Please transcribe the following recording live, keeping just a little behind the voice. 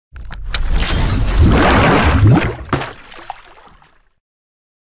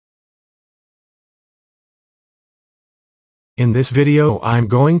In this video I'm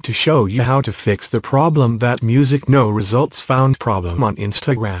going to show you how to fix the problem that music no results found problem on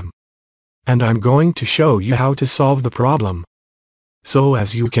Instagram. And I'm going to show you how to solve the problem. So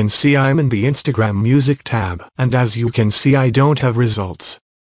as you can see I'm in the Instagram music tab, and as you can see I don't have results.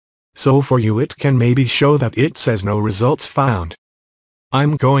 So for you it can maybe show that it says no results found.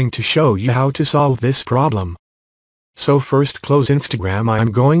 I'm going to show you how to solve this problem. So first close Instagram.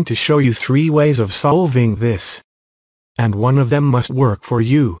 I'm going to show you 3 ways of solving this. And one of them must work for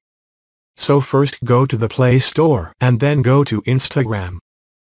you. So first go to the Play Store and then go to Instagram.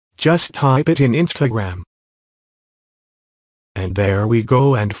 Just type it in Instagram. And there we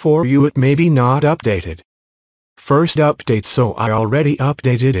go, and for you it may be not updated. First update, so I already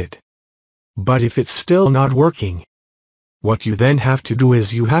updated it. But if it's still not working, what you then have to do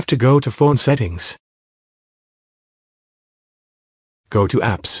is you have to go to phone settings. Go to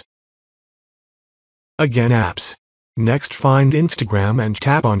apps. Again apps. Next find Instagram and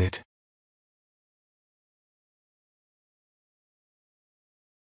tap on it.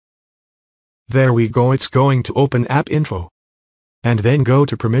 There we go, it's going to open app info. And then go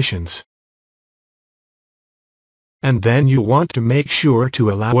to permissions. And then you want to make sure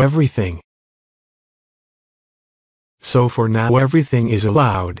to allow everything. So for now everything is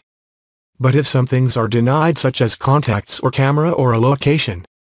allowed. But if some things are denied, such as contacts or camera or a location,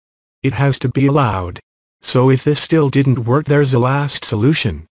 it has to be allowed. So if this still didn't work, there's a last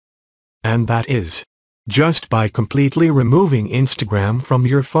solution. And that is just by completely removing Instagram from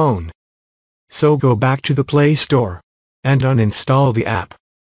your phone. So go back to the Play Store and uninstall the app.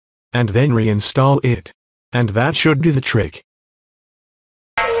 And then reinstall it. And that should do the trick.